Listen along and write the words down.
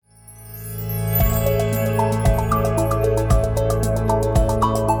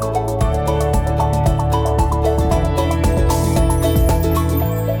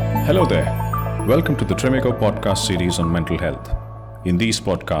Welcome to the Trimico podcast series on mental health. In these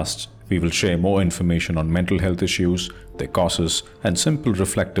podcasts, we will share more information on mental health issues, their causes, and simple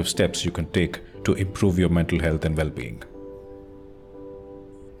reflective steps you can take to improve your mental health and well-being.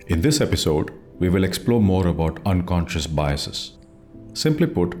 In this episode, we will explore more about unconscious biases. Simply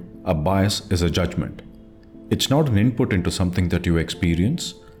put, a bias is a judgment. It's not an input into something that you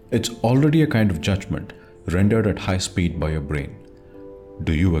experience, it's already a kind of judgment rendered at high speed by your brain.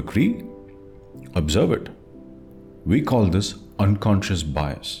 Do you agree? Observe it. We call this unconscious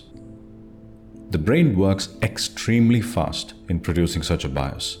bias. The brain works extremely fast in producing such a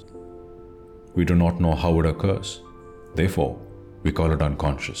bias. We do not know how it occurs. Therefore, we call it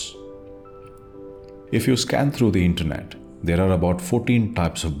unconscious. If you scan through the internet, there are about 14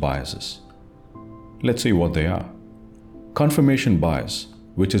 types of biases. Let's see what they are. Confirmation bias,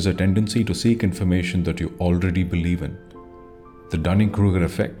 which is a tendency to seek information that you already believe in. The Dunning-Kruger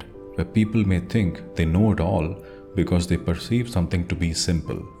effect, where people may think they know it all because they perceive something to be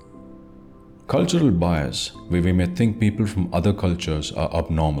simple. Cultural bias, where we may think people from other cultures are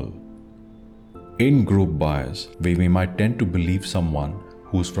abnormal. In-group bias, where we might tend to believe someone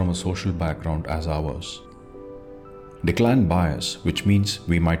who's from a social background as ours. Decline bias, which means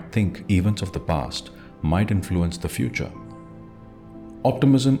we might think events of the past might influence the future.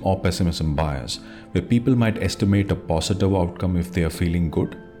 Optimism or pessimism bias, where people might estimate a positive outcome if they are feeling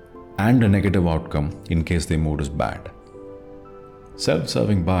good and a negative outcome in case their mood is bad.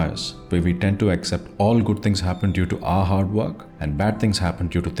 Self-serving bias, where we tend to accept all good things happen due to our hard work and bad things happen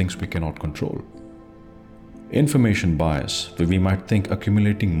due to things we cannot control. Information bias, where we might think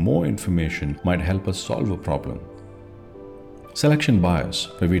accumulating more information might help us solve a problem. Selection bias,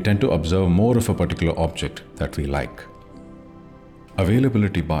 where we tend to observe more of a particular object that we like.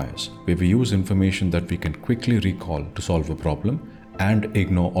 Availability bias, where we use information that we can quickly recall to solve a problem and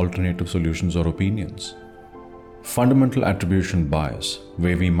ignore alternative solutions or opinions. Fundamental attribution bias,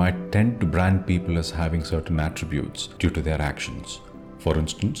 where we might tend to brand people as having certain attributes due to their actions. For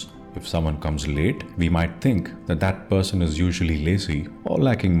instance, if someone comes late, we might think that that person is usually lazy or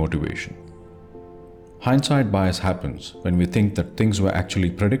lacking motivation. Hindsight bias happens when we think that things were actually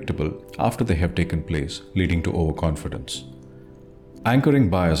predictable after they have taken place, leading to overconfidence. Anchoring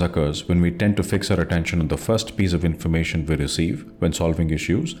bias occurs when we tend to fix our attention on the first piece of information we receive when solving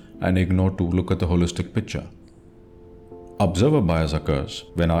issues and ignore to look at the holistic picture. Observer bias occurs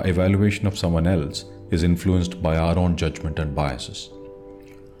when our evaluation of someone else is influenced by our own judgment and biases.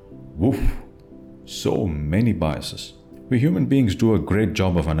 Woof! So many biases. We human beings do a great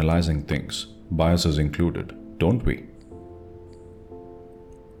job of analyzing things, biases included, don't we?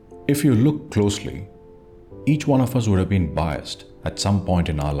 If you look closely, each one of us would have been biased at some point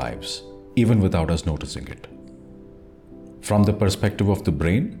in our lives, even without us noticing it. From the perspective of the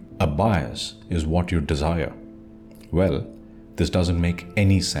brain, a bias is what you desire. Well, this doesn't make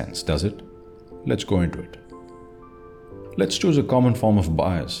any sense, does it? Let's go into it. Let's choose a common form of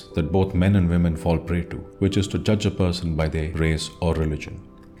bias that both men and women fall prey to, which is to judge a person by their race or religion.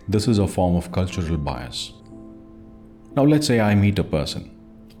 This is a form of cultural bias. Now let's say I meet a person.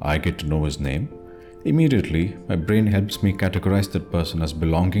 I get to know his name. Immediately, my brain helps me categorize that person as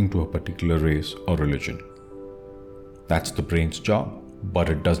belonging to a particular race or religion. That's the brain's job, but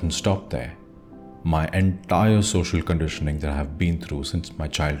it doesn't stop there. My entire social conditioning that I have been through since my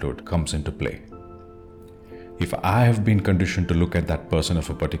childhood comes into play. If I have been conditioned to look at that person of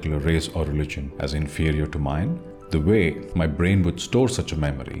a particular race or religion as inferior to mine, the way my brain would store such a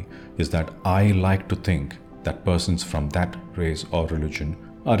memory is that I like to think that persons from that race or religion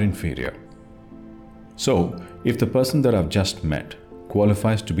are inferior. So, if the person that I've just met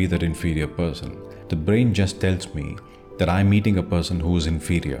qualifies to be that inferior person, the brain just tells me that I'm meeting a person who is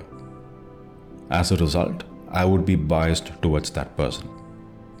inferior. As a result, I would be biased towards that person.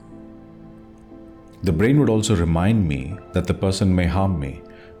 The brain would also remind me that the person may harm me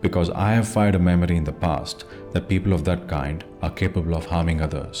because I have fired a memory in the past that people of that kind are capable of harming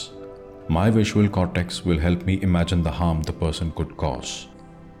others. My visual cortex will help me imagine the harm the person could cause.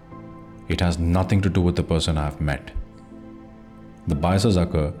 It has nothing to do with the person I have met. The biases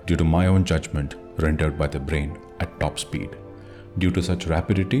occur due to my own judgment rendered by the brain at top speed. Due to such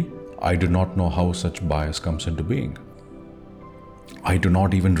rapidity, I do not know how such bias comes into being. I do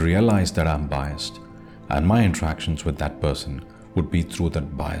not even realize that I am biased, and my interactions with that person would be through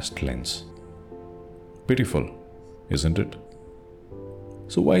that biased lens. Pitiful, isn't it?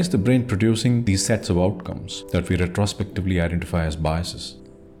 So why is the brain producing these sets of outcomes that we retrospectively identify as biases?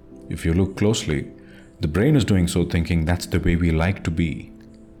 If you look closely, the brain is doing so thinking that's the way we like to be.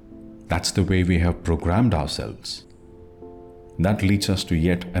 That's the way we have programmed ourselves. That leads us to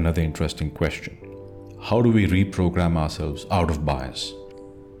yet another interesting question. How do we reprogram ourselves out of bias?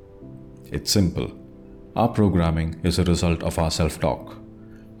 It's simple. Our programming is a result of our self-talk.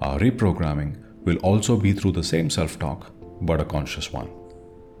 Our reprogramming will also be through the same self-talk, but a conscious one.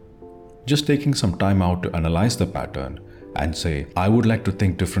 Just taking some time out to analyze the pattern and say, I would like to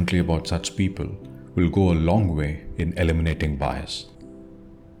think differently about such people, will go a long way in eliminating bias.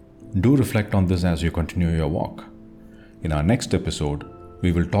 Do reflect on this as you continue your walk. In our next episode,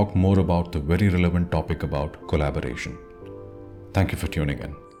 we will talk more about the very relevant topic about collaboration. Thank you for tuning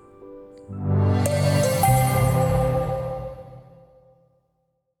in.